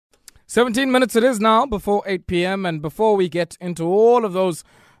17 minutes it is now before 8 p.m. And before we get into all of those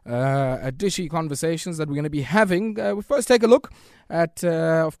dishy conversations that we're going to be having, we first take a look at,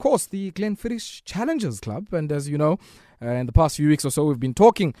 of course, the Glenfiddich Challengers Club. And as you know, in the past few weeks or so, we've been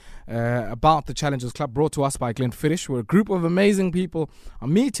talking about the Challengers Club brought to us by Glenfiddich, where a group of amazing people are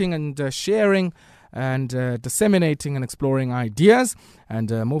meeting and sharing and disseminating and exploring ideas. And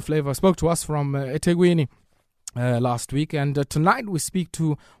Mo Flavor spoke to us from eThekwini last week, and tonight we speak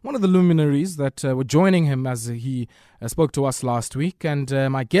to one of the luminaries that were joining him as he spoke to us last week. And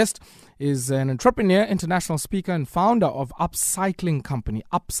my guest is an entrepreneur, international speaker, and founder of upcycling company.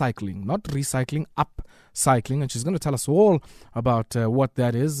 Upcycling, not recycling, upcycling. And she's going to tell us all about what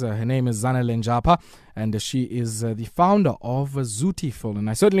that is. Her name is Zanele Njapha, and she is the founder of Zutiful. And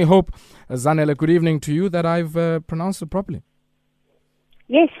I certainly hope, Zanele, good evening to you, that I've pronounced it properly.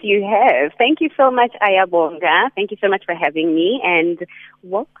 Yes, you have. Thank you so much, Ayabonga. Thank you so much for having me, and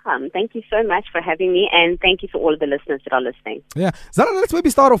welcome. Thank you so much for having me, and thank you for all of the listeners that are listening. Yeah. Zara, let's maybe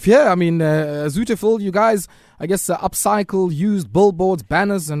start off here. I mean, Zutiful, you guys, I guess, upcycle used billboards,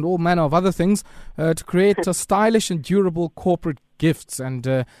 banners, and all manner of other things to create stylish and durable corporate gifts.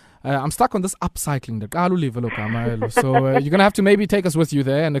 And I'm stuck on this upcycling. So you're going to have to maybe take us with you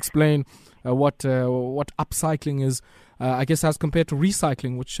there and explain what upcycling is, I guess, as compared to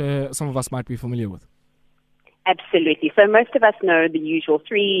recycling, which some of us might be familiar with. Absolutely. So most of us know the usual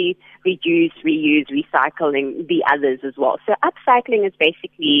three: reduce, reuse, recycling, the others as well. So upcycling is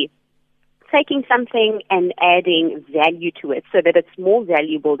basically taking something and adding value to it so that it's more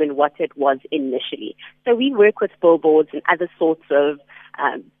valuable than what it was initially. So we work with billboards and other sorts of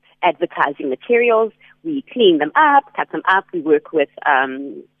advertising materials. We clean them up, cut them up. We work with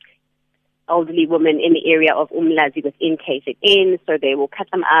elderly women in the area of Umlazi within KZN, so they will cut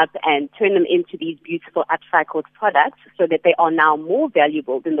them up and turn them into these beautiful upcycled products so that they are now more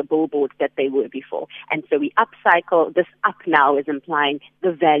valuable than the billboards that they were before. And so we upcycle. This up now is implying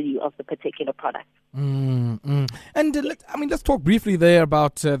the value of the particular product. And let's talk briefly there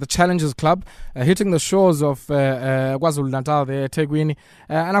about the Challengers Club hitting the shores of KwaZulu-Natal there, eThekwini.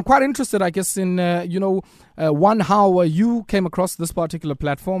 And I'm quite interested, I guess, in, how you came across this particular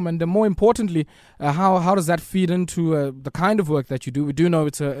platform, and more importantly, how does that feed into the kind of work that you do? We do know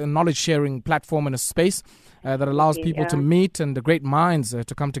it's a knowledge-sharing platform and a space that allows people to meet and the great minds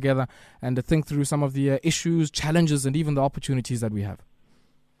to come together and to think through some of the issues, challenges, and even the opportunities that we have.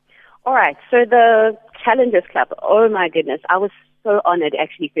 All right, so the Challengers Club, oh my goodness, I was so honored,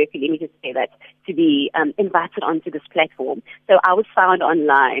 actually, firstly, let me just say that, to be invited onto this platform. So I was found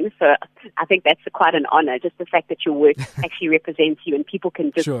online, so I think that's quite an honor, just the fact that your work actually represents you and people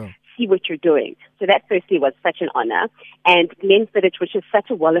can just see what you're doing. So that firstly was such an honor. And Glenfiddich, which is such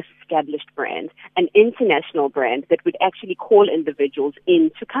a well-established brand, an international brand that would actually call individuals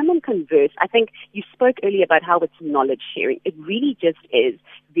in to come and converse. I think you spoke earlier about how it's knowledge sharing. It really just is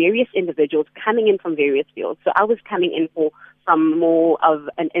various individuals coming in from various fields. So I was coming in from more of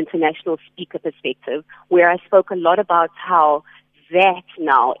an international speaker perspective, where I spoke a lot about how that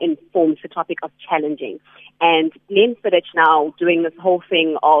now informs the topic of challenging. And Glenfiddich now doing this whole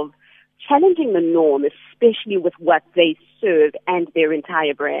thing of challenging the norm, especially with what they serve and their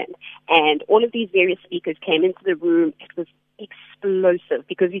entire brand. And all of these various speakers came into the room. It was explosive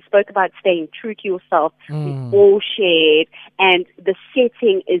because we spoke about staying true to yourself. We all shared, and the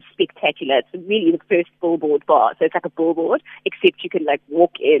setting is spectacular. It's really the first billboard bar. So it's like a billboard, except you can like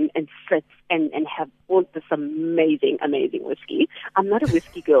walk in and sit and have all this amazing, amazing whiskey. I'm not a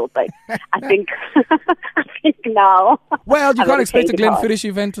whiskey girl, but I think now. Well, you can't expect a Glenfiddich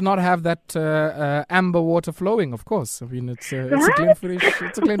event to not have that amber water flowing, of course. I mean, it's a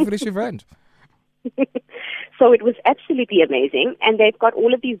Glenfiddich event. So it was absolutely amazing, and they've got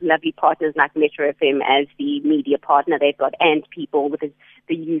all of these lovely partners like Metro FM as the media partner. They've got And People with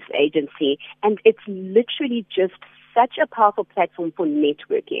the youth agency, and it's literally just such a powerful platform for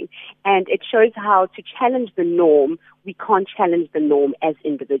networking. And it shows how to challenge the norm. We can't challenge the norm as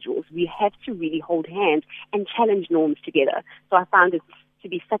individuals. We have to really hold hands and challenge norms together. So I found it to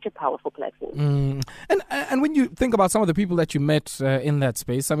be such a powerful platform. And when you think about some of the people that you met in that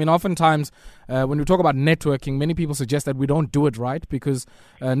space, I mean, oftentimes when we talk about networking, many people suggest that we don't do it right because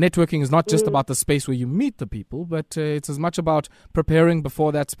networking is not just about the space where you meet the people, but it's as much about preparing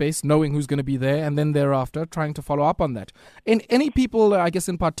before that space, knowing who's going to be there, and then thereafter trying to follow up on that. Any people, I guess,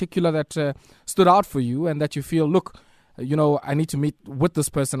 in particular that stood out for you and that you feel, look, I need to meet with this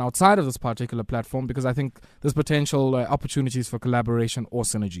person outside of this particular platform because I think there's potential opportunities for collaboration or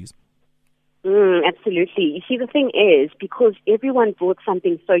synergies? Absolutely. You see, the thing is, because everyone brought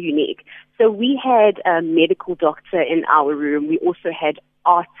something so unique. So we had a medical doctor in our room. We also had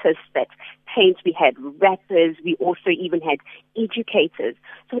artists that paint, we had rappers, we also even had educators.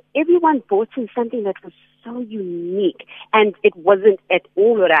 So everyone brought in something that was so unique, and it wasn't at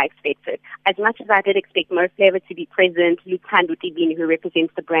all what I expected. As much as I did expect Mo Flava to be present, Lutando Tibini, who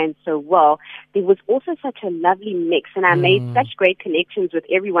represents the brand so well, there was also such a lovely mix, and I made such great connections with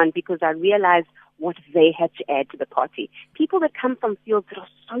everyone because I realized what they had to add to the party. People that come from fields that are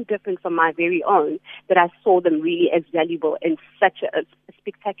so different from my very own, that I saw them really as valuable in such a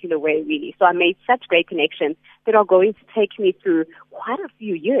spectacular way, really. So I made such great connections that are going to take me through quite a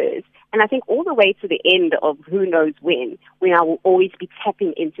few years, and I think all the way to the end of who knows when I will always be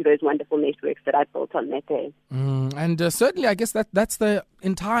tapping into those wonderful networks that I built on that day. And certainly, I guess that's the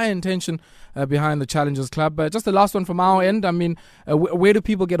entire intention behind the Challengers Club. Just the last one from our end. I mean, where do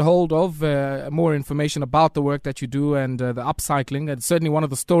people get hold of more information about the work that you do and the upcycling? It's certainly one of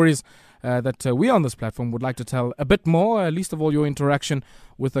the stories that we on this platform would like to tell a bit more, least of all your interaction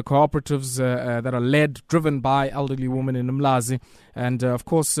with the cooperatives that are led, driven by elderly women in Umlazi, and of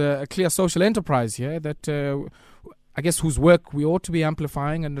course a clear social enterprise here that I guess whose work we ought to be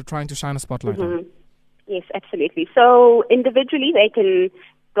amplifying and trying to shine a spotlight on. Yes, absolutely. So individually they can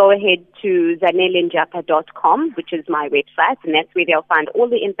go ahead to zanelenjapha.com, which is my website, and that's where they'll find all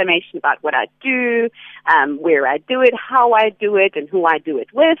the information about what I do, where I do it, how I do it, and who I do it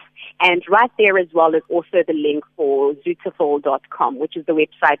with. And right there as well is also the link for zootafall.com, which is the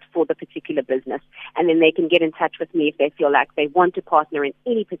website for the particular business. And then they can get in touch with me if they feel like they want to partner in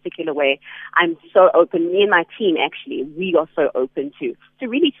any particular way. I'm so open. Me and my team, actually, we are so open to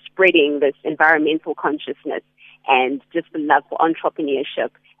really spreading this environmental consciousness and just the love for entrepreneurship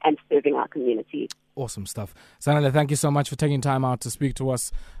and serving our communities. Awesome stuff. Zanele, thank you so much for taking time out to speak to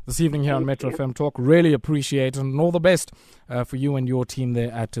us this evening here on Metro FM Talk. Really appreciate it, and all the best for you and your team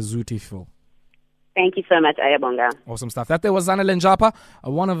there at Zootafall. Thank you so much, Ayabonga. Awesome stuff. That there was Zanele Njapha,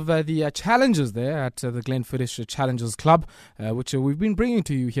 one of the challengers there at the Glenfiddich Challengers Club, which we've been bringing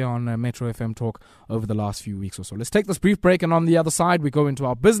to you here on Metro FM Talk over the last few weeks or so. Let's take this brief break, and on the other side, we go into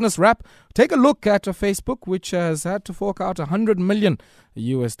our business wrap. Take a look at Facebook, which has had to fork out $100 million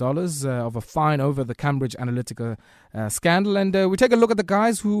of a fine over the Cambridge Analytica scandal. And we take a look at the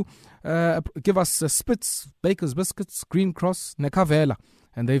guys who give us Spitz, Baker's Biscuits, Green Cross, Nekavela.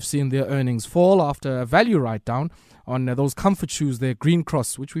 And they've seen their earnings fall after a value write-down on those comfort shoes there, Green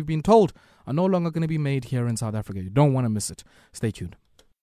Cross, which we've been told are no longer going to be made here in South Africa. You don't want to miss it. Stay tuned.